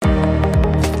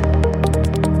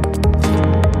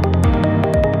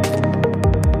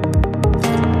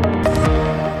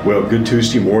Well, good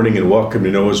Tuesday morning and welcome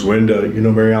to Noah's Window. You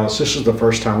know, Mary Alice, this is the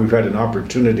first time we've had an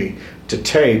opportunity to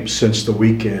tape since the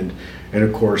weekend. And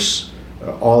of course,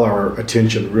 all our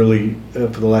attention really for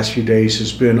the last few days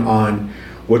has been on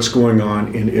what's going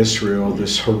on in Israel,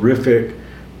 this horrific,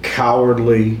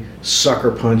 cowardly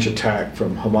sucker punch attack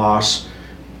from Hamas,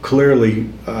 clearly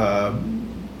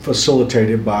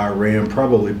facilitated by Iran,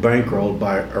 probably bankrolled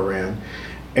by Iran.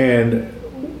 And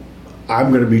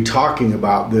I'm going to be talking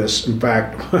about this. In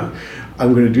fact,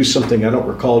 I'm going to do something I don't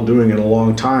recall doing in a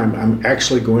long time. I'm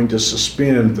actually going to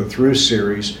suspend the Through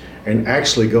series and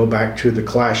actually go back to the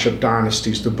Clash of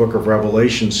Dynasties, the Book of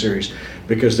Revelation series,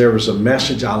 because there was a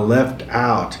message I left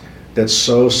out that's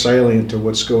so salient to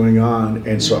what's going on.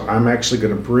 And so I'm actually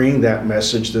going to bring that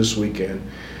message this weekend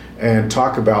and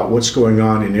talk about what's going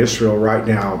on in Israel right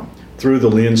now through the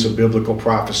lens of biblical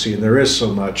prophecy. And there is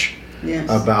so much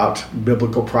about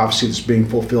biblical prophecy that's being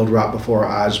fulfilled right before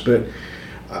our eyes. But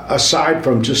aside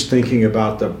from just thinking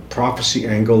about the prophecy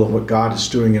angle and what God is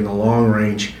doing in the long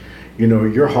range, you know,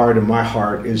 your heart and my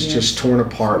heart is just torn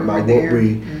apart by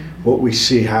what we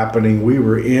see happening. We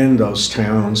were in those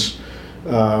towns. We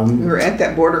were at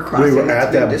that border crossing. We were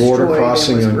at that border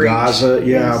crossing in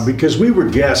Gaza, because we were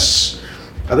guests.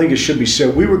 I think it should be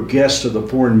said, we were guests of the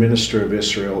foreign minister of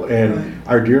Israel, and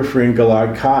our dear friend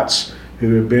Gilad Katz,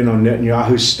 who had been on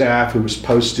Netanyahu's staff, who was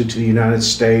posted to the United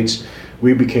States.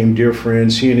 We became dear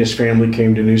friends. He and his family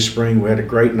came to New Spring. We had a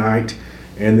great night.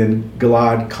 And then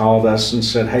Gilad called us and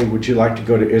said, hey, would you like to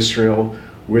go to Israel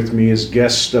with me as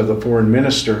guest of the foreign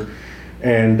minister?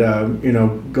 And,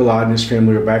 Gilad and his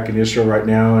family are back in Israel right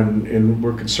now, and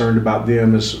we're concerned about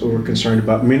them as we're concerned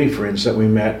about many friends that we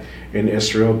met in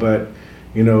Israel. But,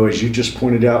 you know, as you just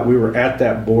pointed out, we were at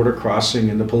that border crossing,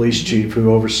 and the police chief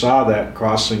who oversaw that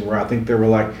crossing, where I think there were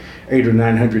like 800 or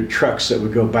 900 trucks that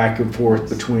would go back and forth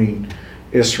between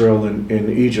Israel and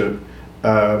Egypt.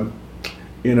 The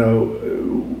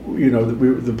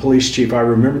police chief, I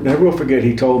remember, never will forget,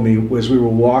 he told me as we were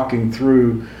walking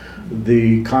through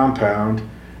the compound,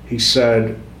 he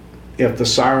said, if the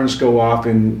sirens go off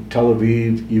in Tel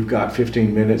Aviv, you've got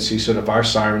 15 minutes. He said, if our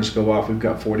sirens go off, we've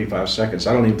got 45 seconds.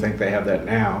 I don't even think they have that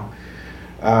now.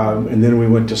 And then we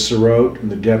went to Sderot,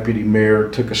 and the deputy mayor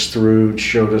took us through and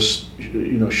showed us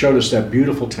that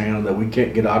beautiful town that we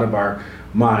can't get out of our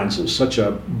minds. It was such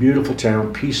a beautiful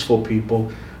town, peaceful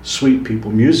people, sweet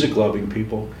people, music-loving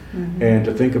people. Mm-hmm. And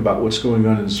to think about what's going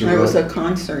on in Sderot. There was a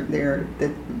concert there, that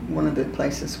one of the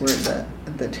places where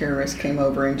the terrorists came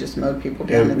over and just mowed people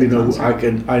down at the concert.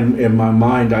 In my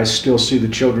mind, I still see the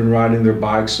children riding their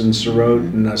bikes in Sderot,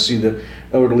 and I see the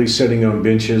elderly sitting on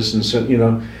benches, and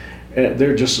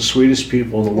they're just the sweetest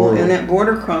people in the world. Well, in that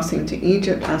border crossing to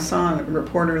Egypt, I saw a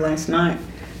reporter last night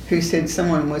who said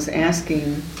someone was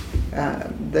asking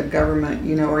the government,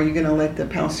 are you going to let the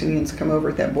Palestinians come over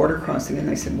at that border crossing? And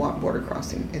they said, what border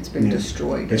crossing? It's been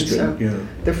destroyed.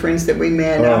 The friends that we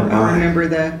met, I remember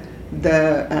the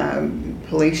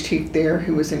police chief there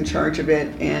who was in charge of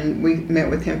it, and we met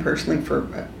with him personally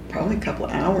for probably a couple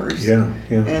of hours.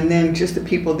 And then just the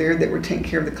people there that were taking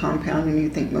care of the compound, and you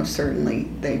think most certainly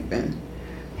they've been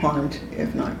harmed,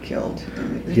 if not killed.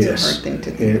 It's a hard thing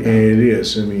to think about. And it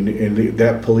is. I mean, and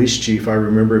that police chief, I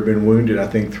remember, had been wounded, I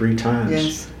think, 3 times.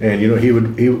 Yes. And he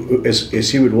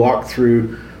would walk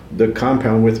through the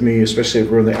compound with me, especially if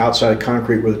we're on the outside of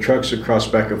concrete where the trucks would cross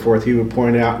back and forth, he would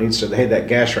point out and he'd say, hey, that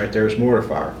gas right there is mortar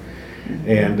fire. Mm-hmm.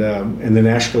 And then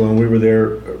Ashkelon, we were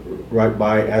there right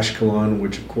by Ashkelon,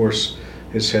 which of course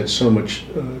has had so much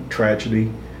tragedy.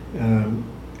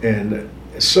 And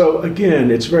so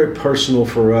again, it's very personal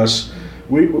for us.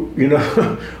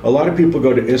 A lot of people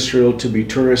go to Israel to be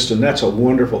tourists, and that's a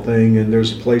wonderful thing, and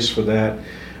there's a place for that.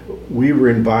 We were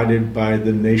invited by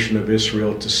the nation of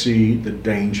Israel to see the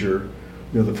danger.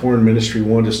 The foreign ministry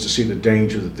wanted us to see the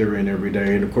danger that they're in every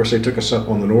day. And of course, they took us up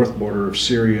on the north border of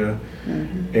Syria.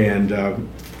 Mm-hmm. And,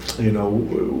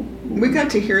 we got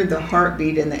to hear the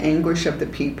heartbeat and the anguish of the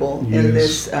people in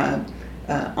this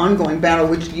ongoing battle,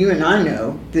 which you and I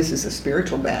know this is a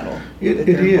spiritual battle. It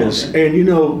is. And,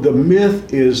 the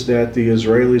myth is that the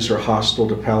Israelis are hostile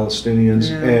to Palestinians.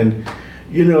 Yeah. And,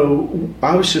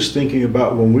 I was just thinking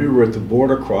about when we were at the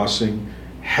border crossing,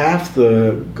 half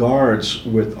the guards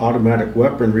with automatic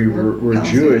weaponry were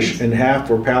Jewish and half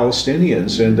were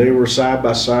Palestinians, and they were side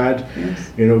by side,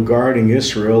 guarding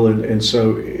Israel. And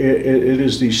so it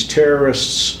is these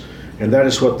terrorists, and that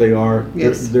is what they are.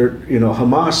 Yes.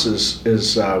 Hamas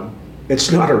is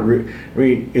it's not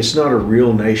a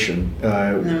real nation.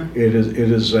 No. It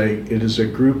is a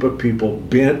group of people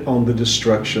bent on the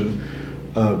destruction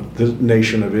of the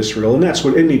nation of Israel, and that's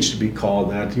what it needs to be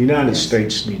called. That the United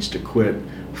States needs to quit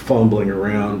fumbling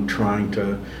around trying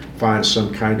to find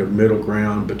some kind of middle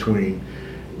ground between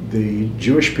the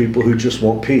Jewish people who just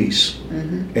want peace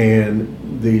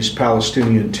and these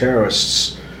Palestinian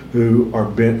terrorists who are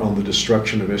bent on the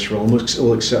destruction of Israel and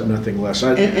will accept nothing less.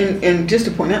 And just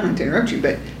to point out, not to interrupt you,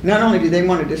 but not only do they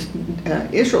want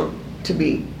Israel to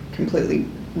be completely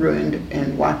ruined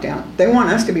and wiped out, they want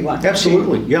us to be wiped out.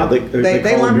 Absolutely, yeah.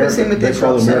 They lump us in with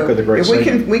Israel. They call America the great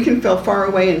Satan. We can feel far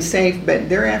away and safe, but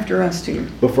they're after us too.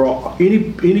 But for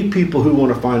any people who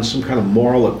want to find some kind of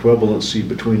moral equivalency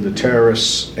between the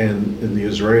terrorists and the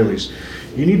Israelis,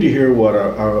 you need to hear what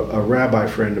a rabbi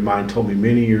friend of mine told me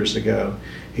many years ago.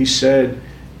 He said,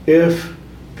 if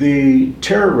the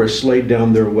terrorists laid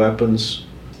down their weapons,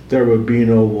 there would be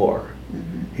no war.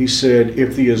 He said,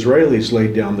 if the Israelis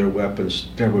laid down their weapons,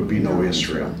 there would be no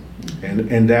Israel.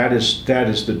 And that is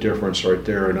the difference right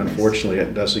there. And unfortunately,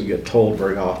 it doesn't get told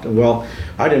very often. Well,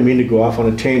 I didn't mean to go off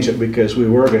on a tangent because we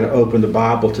were going to open the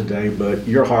Bible today, but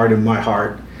your heart and my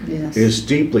heart is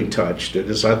deeply touched. And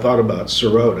as I thought about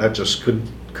Sirot, I just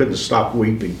couldn't stop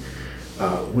weeping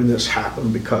when this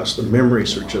happened, because the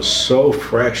memories are just so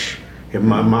fresh in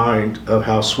my mind of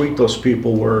how sweet those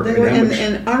people were.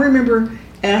 And I remember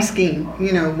asking,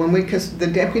 because the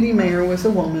deputy mayor was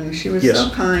a woman, she was so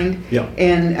kind,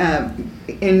 and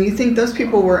you think those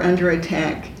people were under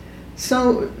attack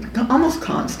so almost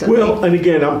constantly. Well, and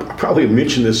again, I probably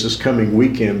mentioned this coming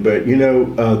weekend, but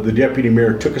the deputy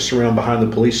mayor took us around behind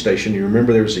the police station. You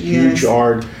remember there was a huge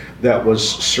yard that was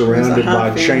surrounded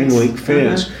by chain link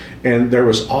fence. And there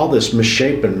was all this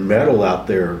misshapen metal out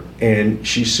there. And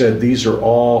she said these are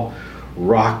all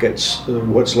rockets,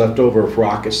 what's left over of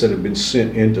rockets that have been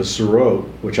sent into Sirot,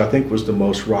 which I think was the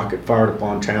most rocket fired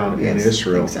upon town in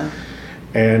Israel. Exactly.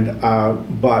 And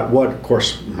but what, of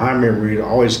course, my memory to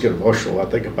always get emotional, I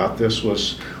think about this,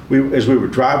 was as we were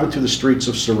driving through the streets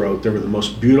of Sirot, there were the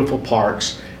most beautiful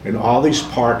parks, and all these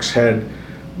parks had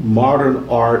modern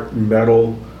art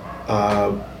metal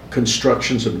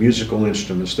constructions of musical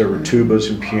instruments. There were tubas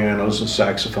and pianos and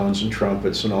saxophones and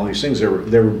trumpets and all these things. There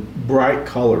were bright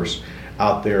colors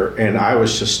out there, and I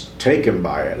was just taken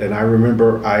by it. And I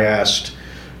remember I asked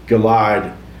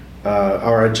Gilad,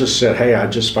 or I just said, hey, I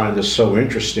just find this so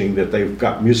interesting that they've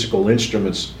got musical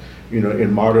instruments,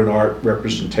 in modern art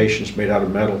representations made out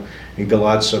of metal. And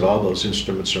Gilad said all those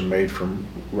instruments are made from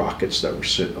rockets that were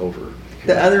sent over.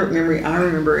 The other memory I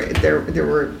remember, there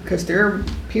were, because there are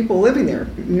people living there,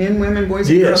 men, women, boys,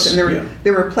 and girls, and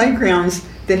there were playgrounds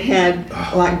that had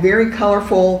like very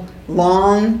colorful,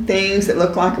 long things that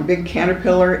looked like a big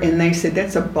caterpillar, and they said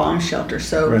that's a bomb shelter.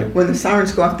 So when the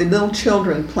sirens go off, the little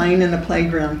children playing in the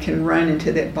playground can run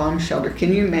into that bomb shelter.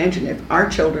 Can you imagine if our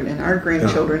children and our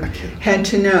grandchildren had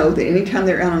to know that anytime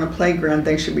they're out on a playground,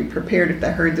 they should be prepared if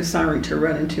they heard the siren to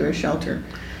run into a shelter?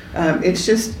 It's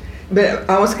just... But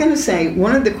I was going to say,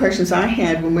 one of the questions I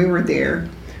had when we were there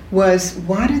was,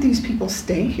 why do these people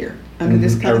stay here under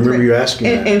this kind of threat? I remember you asking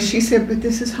that. And she said, but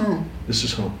this is home. This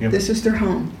is home, This is their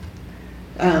home.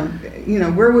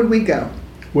 Where would we go?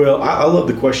 Well, I love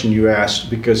the question you asked,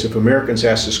 because if Americans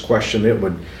asked this question, it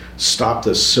would stop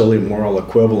this silly moral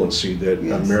equivalency that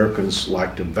Americans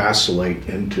like to vacillate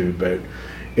into. But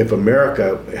if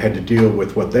America had to deal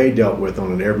with what they dealt with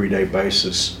on an everyday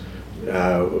basis,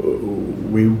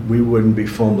 we wouldn't be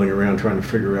fumbling around trying to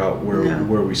figure out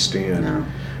where we stand. No.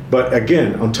 But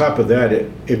again, on top of that,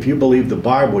 if you believe the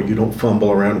Bible, you don't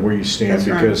fumble around where you stand. That's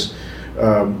because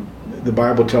the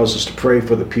Bible tells us to pray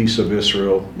for the peace of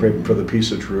Israel, pray for the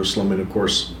peace of Jerusalem, and of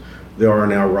course there are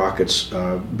now rockets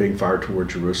being fired toward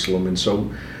Jerusalem. And so,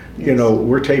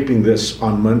 we're taping this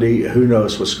on Monday. Who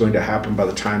knows what's going to happen by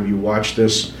the time you watch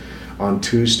this on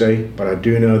Tuesday, but I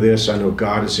do know this. I know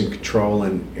God is in control,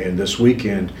 and this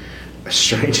weekend, as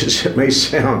strange as it may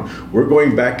sound, we're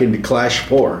going back into Clash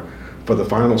 4 for the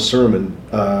final sermon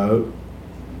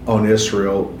on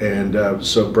Israel. And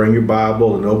so bring your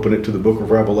Bible and open it to the book of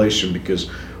Revelation,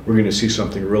 because we're going to see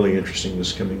something really interesting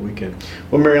this coming weekend.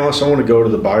 Well, Mary Alice, I want to go to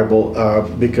the Bible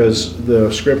because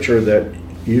the scripture that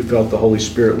you felt the Holy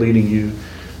Spirit leading you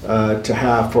to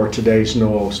have for today's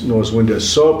Noah's Window is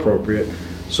so appropriate.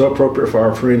 So appropriate for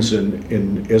our friends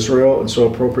in Israel, and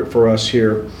so appropriate for us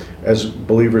here as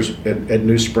believers at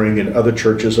New Spring and other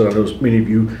churches. And I know many of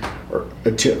you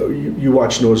you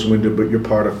watch Noah's Window, but you're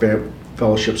part of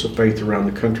fellowships of faith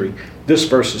around the country. This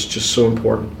verse is just so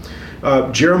important.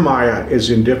 Jeremiah is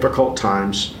in difficult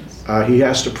times. He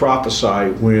has to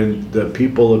prophesy when the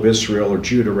people of Israel, or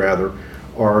Judah rather,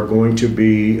 are going to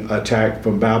be attacked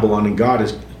from Babylon, and God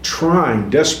is trying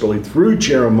desperately through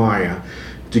Jeremiah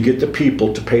to get the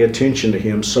people to pay attention to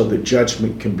him so that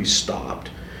judgment can be stopped.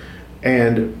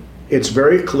 And it's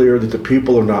very clear that the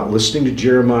people are not listening to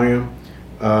Jeremiah,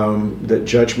 that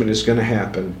judgment is going to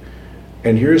happen.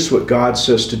 And here's what God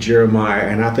says to Jeremiah,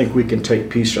 and I think we can take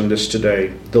peace from this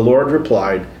today. The Lord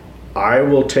replied, I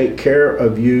will take care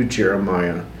of you,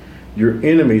 Jeremiah. Your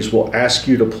enemies will ask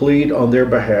you to plead on their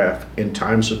behalf in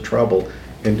times of trouble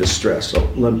and distress. So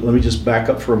let me just back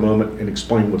up for a moment and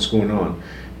explain what's going on.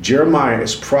 Jeremiah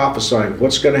is prophesying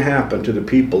what's going to happen to the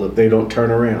people if they don't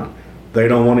turn around. They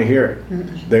don't want to hear it.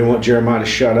 Mm-hmm. They want Jeremiah to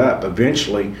shut up.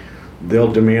 Eventually,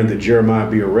 they'll demand that Jeremiah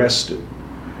be arrested.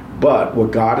 But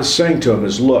what God is saying to him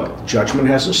is, look, judgment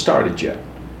hasn't started yet.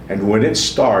 And when it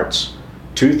starts,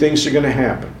 two things are going to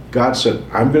happen. God said,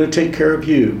 I'm going to take care of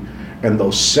you. And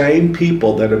those same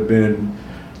people that have been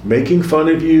making fun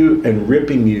of you and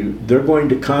ripping you, they're going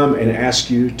to come and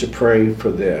ask you to pray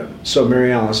for them. So,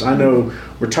 Mary Alice, I know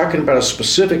we're talking about a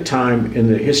specific time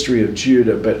in the history of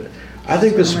Judah, but I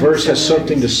think this verse has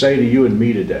something to say to you and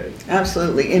me today.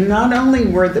 Absolutely. And not only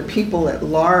were the people at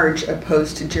large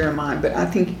opposed to Jeremiah, but I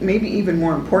think maybe even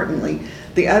more importantly,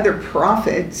 the other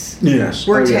prophets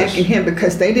were attacking him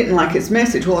because they didn't like his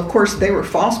message. Well, of course, they were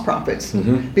false prophets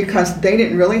because they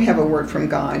didn't really have a word from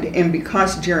God. And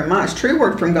because Jeremiah's true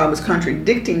word from God was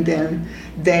contradicting them,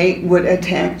 they would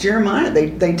attack Jeremiah.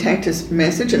 They attacked his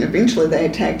message, and eventually they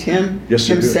attacked him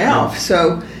himself.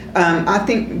 So I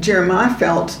think Jeremiah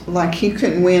felt like he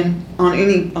couldn't win on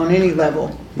any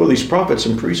level. Well, these prophets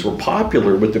and priests were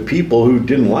popular with the people who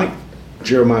didn't like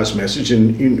Jeremiah's message,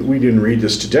 and we didn't read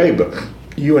this today, but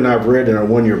you and I have read in our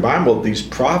one-year Bible, these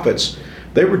prophets,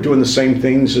 they were doing the same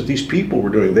things that these people were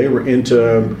doing. They were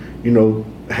into,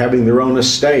 having their own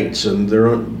estates and their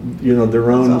own,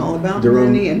 their own. It's all about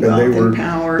money and wealth and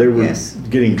power. They were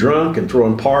getting drunk and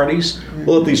throwing parties. Mm-hmm.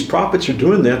 Well, if these prophets are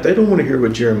doing that, they don't want to hear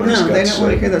what Jeremiah's got to say. No, they don't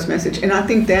want to hear those messages. And I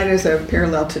think that is a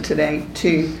parallel to today,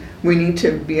 too. We need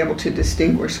to be able to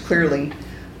distinguish clearly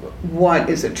what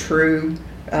is a true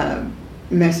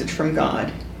message from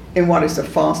God and what is a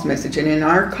false message. And in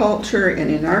our culture and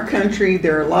in our country,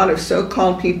 there are a lot of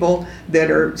so-called people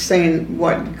that are saying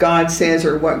what God says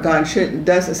or what God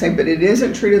doesn't say, but it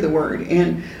isn't true to the word.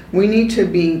 And we need to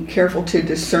be careful to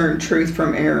discern truth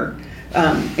from error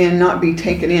and not be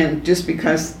taken in just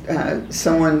because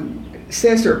someone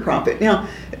says they're a prophet. Now,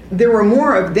 there were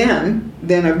more of them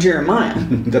than of Jeremiah.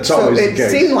 That's always the case. So it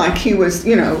seemed like he was,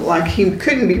 like he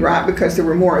couldn't be right because there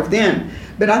were more of them.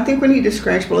 But I think we need to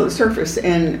scratch below the surface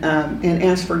and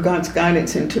ask for God's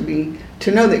guidance and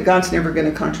to know that God's never going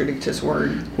to contradict His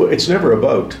word. Well, it's never a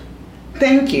vote.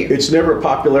 Thank you. It's never a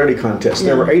popularity contest.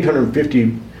 There were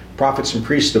 850 prophets and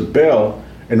priests of Baal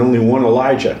and only one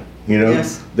Elijah.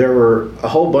 Yes. There were a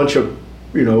whole bunch of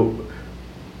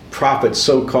prophets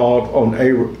so-called on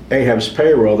Ahab's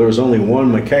payroll. There was only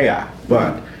one Micaiah,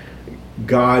 but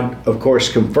God, of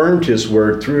course, confirmed His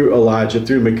word through Elijah,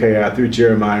 through Micaiah, through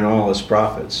Jeremiah, and all His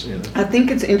prophets. I think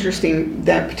it's interesting,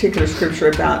 that particular scripture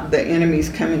about the enemies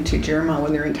coming to Jeremiah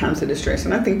when they're in times of distress.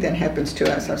 And I think that happens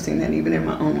to us. I've seen that even in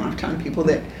my own lifetime. People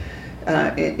that,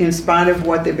 in spite of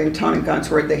what they've been taught in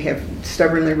God's word, they have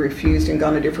stubbornly refused and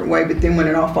gone a different way. But then when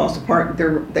it all falls apart,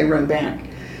 they run back.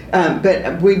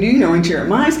 But we do know in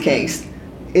Jeremiah's case,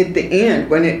 at the end,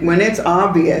 when it's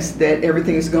obvious that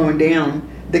everything is going down,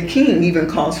 the king even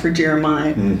calls for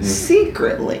Jeremiah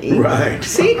secretly. Right.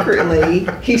 Secretly.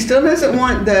 He still doesn't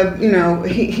want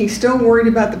he's still worried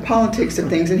about the politics of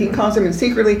things, and he calls him in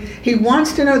secretly. He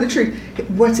wants to know the truth.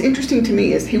 What's interesting to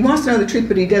me is he wants to know the truth,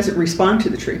 but he doesn't respond to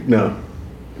the truth. No.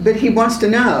 But he wants to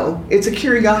know. It's a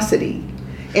curiosity.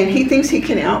 And he thinks he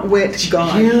can outwit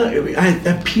God.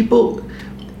 Yeah, people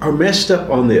are messed up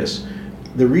on this.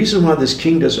 The reason why this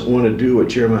king doesn't want to do what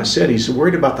Jeremiah said, he's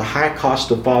worried about the high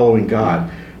cost of following God.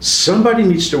 Somebody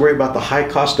needs to worry about the high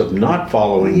cost of not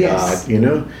following God,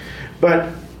 But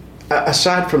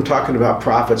aside from talking about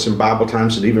prophets in Bible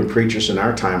times and even preachers in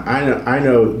our time, I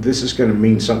know this is going to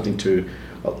mean something to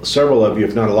several of you,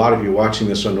 if not a lot of you watching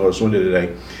this on Noah's Window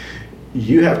today.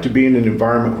 You have to be in an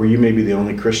environment where you may be the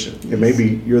only Christian. And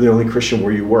maybe you're the only Christian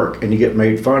where you work and you get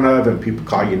made fun of and people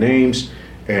call you names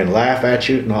and laugh at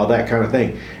you and all that kind of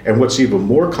thing. And what's even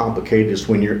more complicated is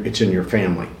when it's in your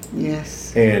family.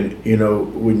 Yes. And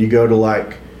when you go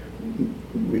to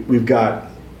we've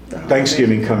got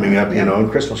Thanksgiving coming up,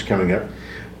 and Christmas coming up.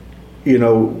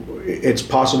 It's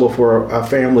possible for a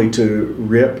family to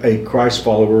rip a Christ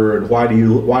follower and why do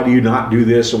you not do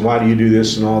this and why do you do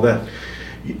this and all that.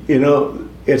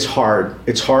 It's hard.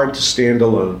 It's hard to stand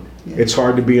alone. Yeah. It's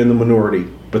hard to be in the minority.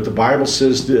 But the Bible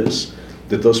says this,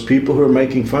 that those people who are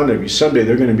making fun of you, someday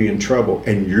they're going to be in trouble,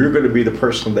 and you're going to be the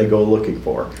person they go looking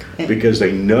for because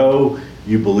they know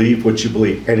you believe what you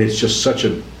believe. And it's just such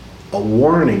a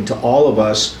warning to all of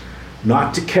us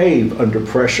not to cave under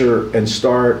pressure and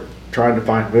start trying to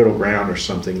find middle ground or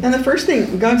something. And the first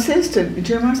thing God says to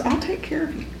Jeremiah is, I'll take care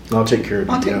of you. I'll take care of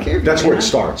you. I'll take care of you. That's where it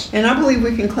starts. And I believe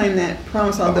we can claim that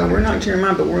promise, although we're not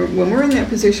Jeremiah, but when we're in that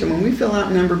position, when we feel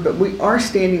outnumbered, but we are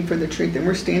standing for the truth and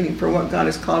we're standing for what God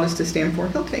has called us to stand for,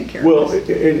 He'll take care of us. Well,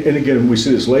 and again, we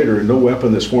see this later, no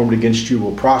weapon that's formed against you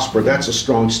will prosper. That's a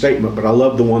strong statement, but I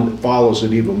love the one that follows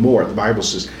it even more. The Bible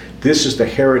says, this is the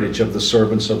heritage of the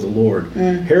servants of the Lord.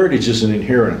 Heritage is an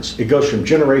inheritance. It goes from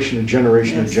generation to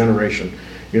generation to generation.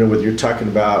 You know, whether you're talking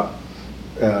about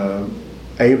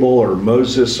Abel or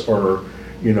Moses or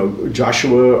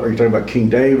Joshua, or you're talking about King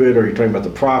David, or you're talking about the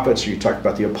prophets, or you're talking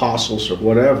about the apostles, or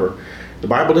whatever. The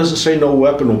Bible doesn't say no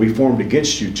weapon will be formed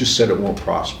against you, it just said it won't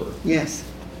prosper. Yes.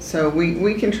 So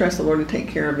we can trust the Lord to take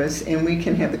care of us, and we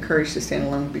can have the courage to stand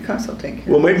alone because He'll take care of us.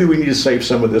 Well, maybe we need to save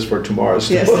some of this for tomorrow's.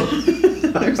 Yes.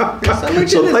 there's so much so in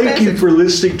this thank passage. you for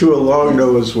listening to a long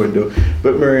Noah's window.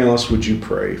 But Mary Alice, would you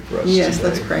pray for us Yes, today?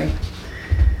 let's pray.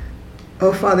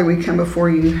 Oh, Father, we come before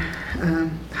you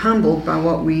humbled by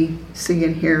what we see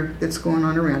and hear that's going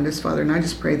on around us, Father. And I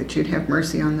just pray that you'd have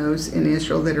mercy on those in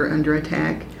Israel that are under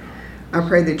attack. I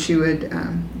pray that you would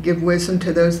give wisdom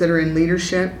to those that are in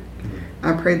leadership.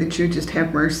 I pray that you just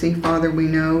have mercy. Father, we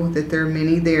know that there are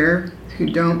many there who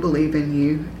don't believe in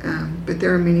you, but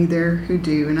there are many there who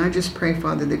do. And I just pray,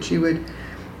 Father, that you would,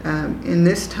 in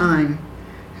this time,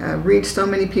 reach so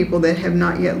many people that have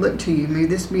not yet looked to you. May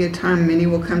this be a time many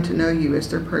will come to know you as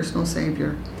their personal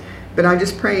Savior. But I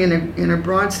just pray in a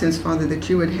broad sense, Father, that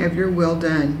you would have your will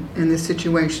done in this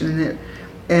situation, and that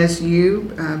as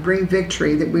you bring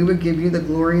victory, that we would give you the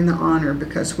glory and the honor,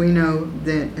 because we know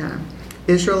that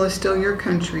Israel is still your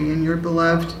country and your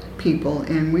beloved people.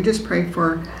 And we just pray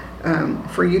for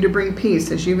you to bring peace,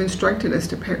 as you've instructed us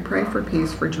to pray for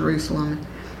peace for Jerusalem.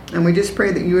 And we just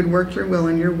pray that you would work your will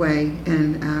in your way.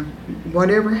 And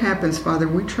whatever happens, Father,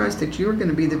 we trust that you are going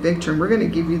to be the victor, and we're going to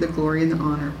give you the glory and the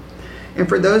honor. And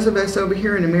for those of us over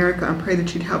here in America, I pray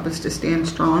that you'd help us to stand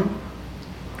strong.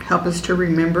 Help us to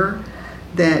remember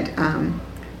that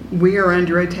we are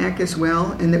under attack as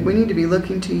well, and that we need to be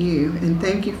looking to you. And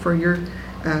thank you for your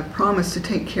promise to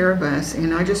take care of us.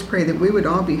 And I just pray that we would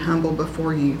all be humble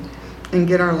before you and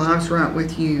get our lives right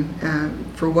with you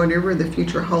for whatever the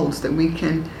future holds, that we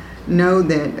can know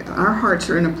that our hearts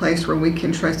are in a place where we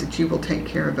can trust that you will take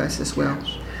care of us as well.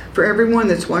 For everyone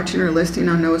that's watching or listening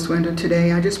on Noah's Window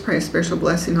today, I just pray a special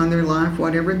blessing on their life,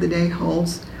 whatever the day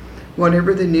holds,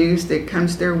 whatever the news that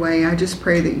comes their way. I just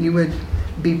pray that you would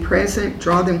be present,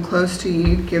 draw them close to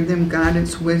you, give them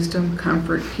guidance, wisdom,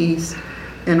 comfort, peace.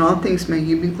 In all things may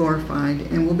you be glorified,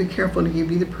 and we'll be careful to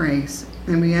give you the praise.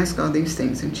 And we ask all these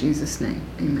things in Jesus' name.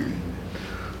 Amen.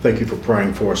 Thank you for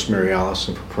praying for us, Mary Alice,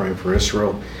 and for praying for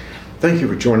Israel. Thank you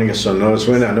for joining us on Noah's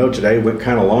Window. I know today went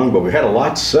kind of long, but we had a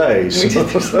lot to say. There's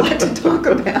a lot to talk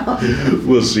about.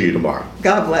 We'll see you tomorrow.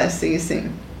 God bless. See you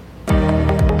soon.